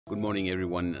Good morning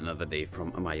everyone, another day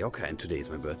from Mallorca, and today is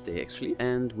my birthday actually,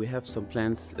 and we have some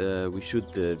plans. We shoot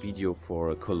the video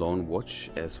for a Cologne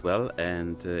watch as well,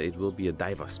 and it will be a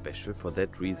diver special. For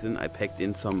that reason I packed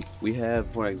in some. We have,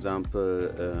 for example,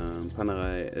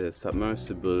 Panerai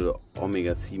Submersible,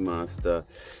 Omega Seamaster,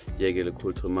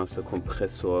 GMT-Master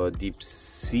compressor, deep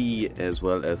sea, as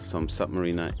well as some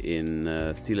submariner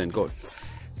in steel and gold.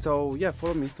 So yeah,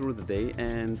 follow me through the day,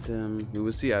 and you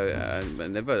will see. I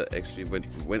never actually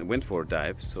went for a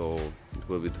dive, so it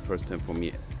will be the first time for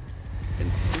me.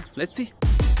 And let's see.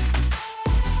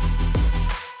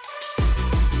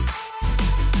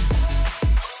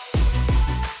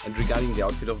 And regarding the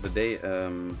outfit of the day,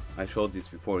 I showed this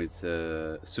before. It's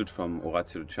a suit from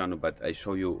Orazio Luciano, but I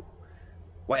show you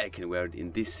why I can wear it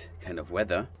in this kind of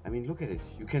weather. I mean, look at it.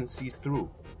 You can see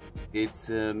through. It's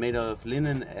made out of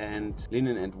linen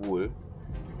and wool,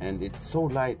 and it's so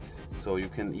light, so you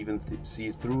can even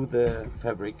see through the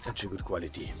fabric. Such a good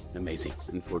quality, amazing.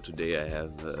 And for today I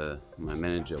have my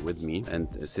manager with me and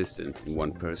assistant in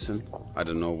one person. I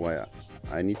don't know why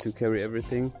I need to carry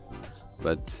everything,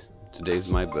 but today is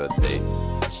my birthday.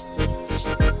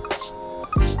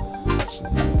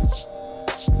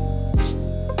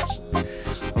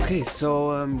 Okay,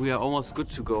 so we are almost good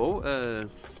to go.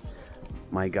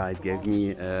 My guide gave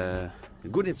me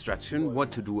good instruction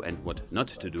what to do and what not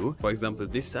to do. For example,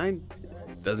 this sign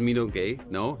doesn't mean okay.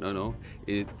 No.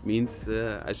 It means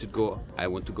I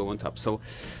want to go on top. So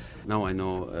now I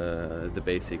know the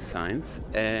basic signs,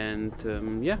 and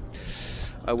yeah,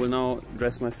 I will now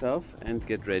dress myself and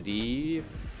get ready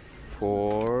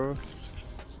for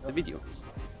the video.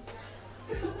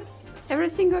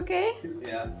 Everything okay?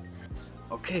 Yeah.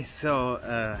 Okay, so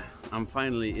I'm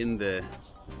finally in the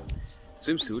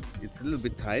swimsuit. It's a little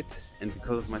bit tight, and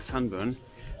because of my sunburn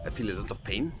I feel a lot of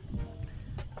pain.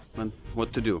 But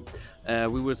what to do?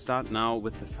 We will start now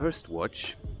with the first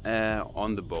watch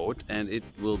on the boat, and it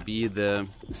will be the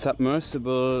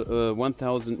submersible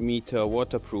 1000 meter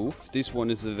waterproof. This one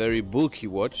is a very bulky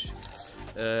watch.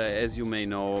 As you may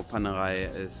know,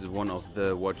 Panerai is one of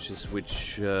the watches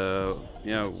which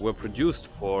were produced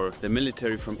for the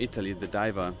military from Italy, the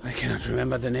diver. I cannot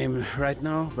remember the name right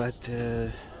now, but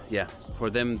yeah, for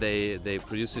them they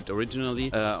produced it originally.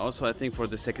 Also I think for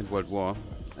the Second World War,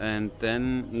 and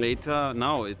then later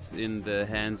now it's in the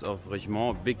hands of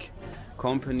Richemont, big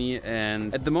company,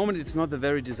 and at the moment it's not a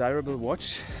very desirable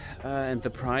watch, and the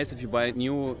price, if you buy it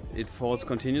new, it falls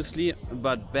continuously.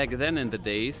 But back then in the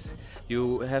days,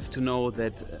 you have to know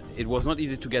that it was not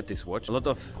easy to get this watch. A lot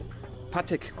of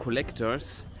Patek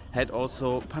collectors had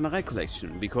also Panerai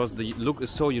collection because the look is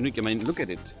so unique. I mean, look at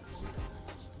it.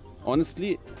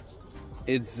 Honestly,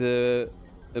 it's an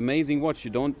amazing watch.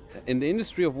 You don't, in the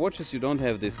industry of watches, you don't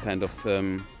have this kind of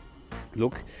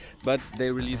look, but they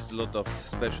released a lot of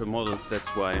special models. That's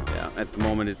why, yeah, at the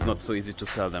moment it's not so easy to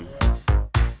sell them.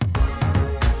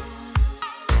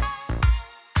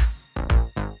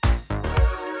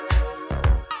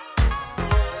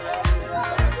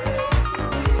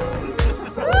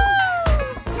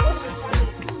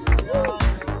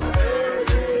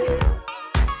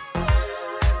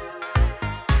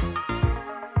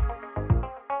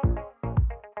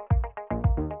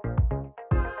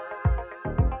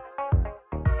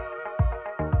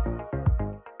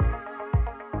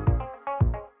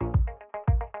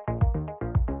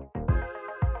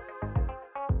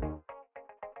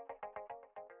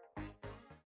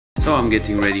 So I'm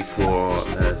getting ready for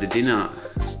the dinner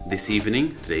this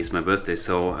evening. Today is my birthday,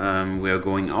 so we are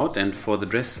going out, and for the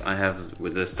dress I have,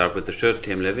 let's start with the shirt,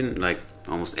 TM11, like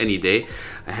almost any day.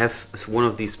 I have one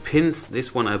of these pins.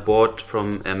 This one I bought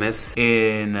from Hermes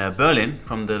in Berlin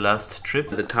from the last trip.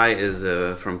 The tie is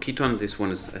from Keaton. This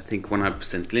one is, I think,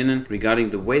 100% linen. Regarding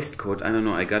the waistcoat, I don't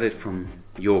know, I got it from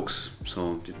Yokes,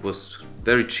 so it was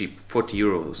very cheap, 40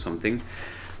 euro or something.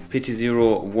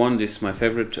 PT01 is my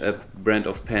favorite brand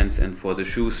of pants, and for the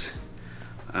shoes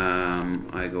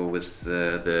I go with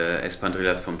the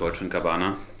Espadrillas from Dolce &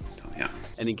 Gabbana. So, yeah.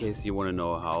 And in case you want to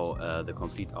know how the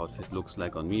complete outfit looks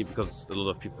like on me, because a lot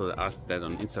of people ask that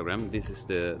on Instagram, this is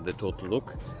the total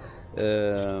look.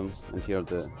 And here are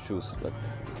the shoes, but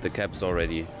the cap's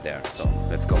already there, so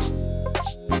let's go.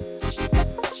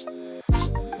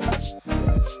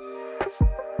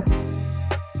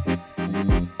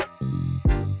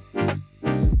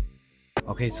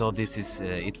 Okay, so this is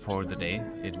it for the day.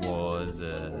 It was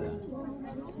a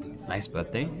nice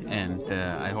birthday, and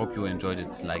I hope you enjoyed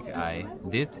it like I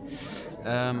did.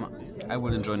 I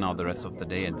will enjoy now the rest of the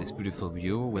day and this beautiful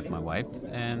view with my wife.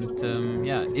 And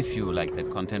yeah, if you like that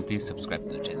content, please subscribe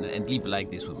to the channel and leave a like.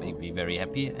 This would make me very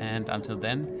happy. And until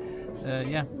then,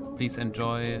 yeah, please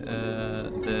enjoy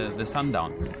the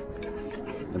sundown.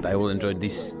 And I will enjoy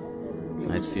this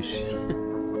nice fish.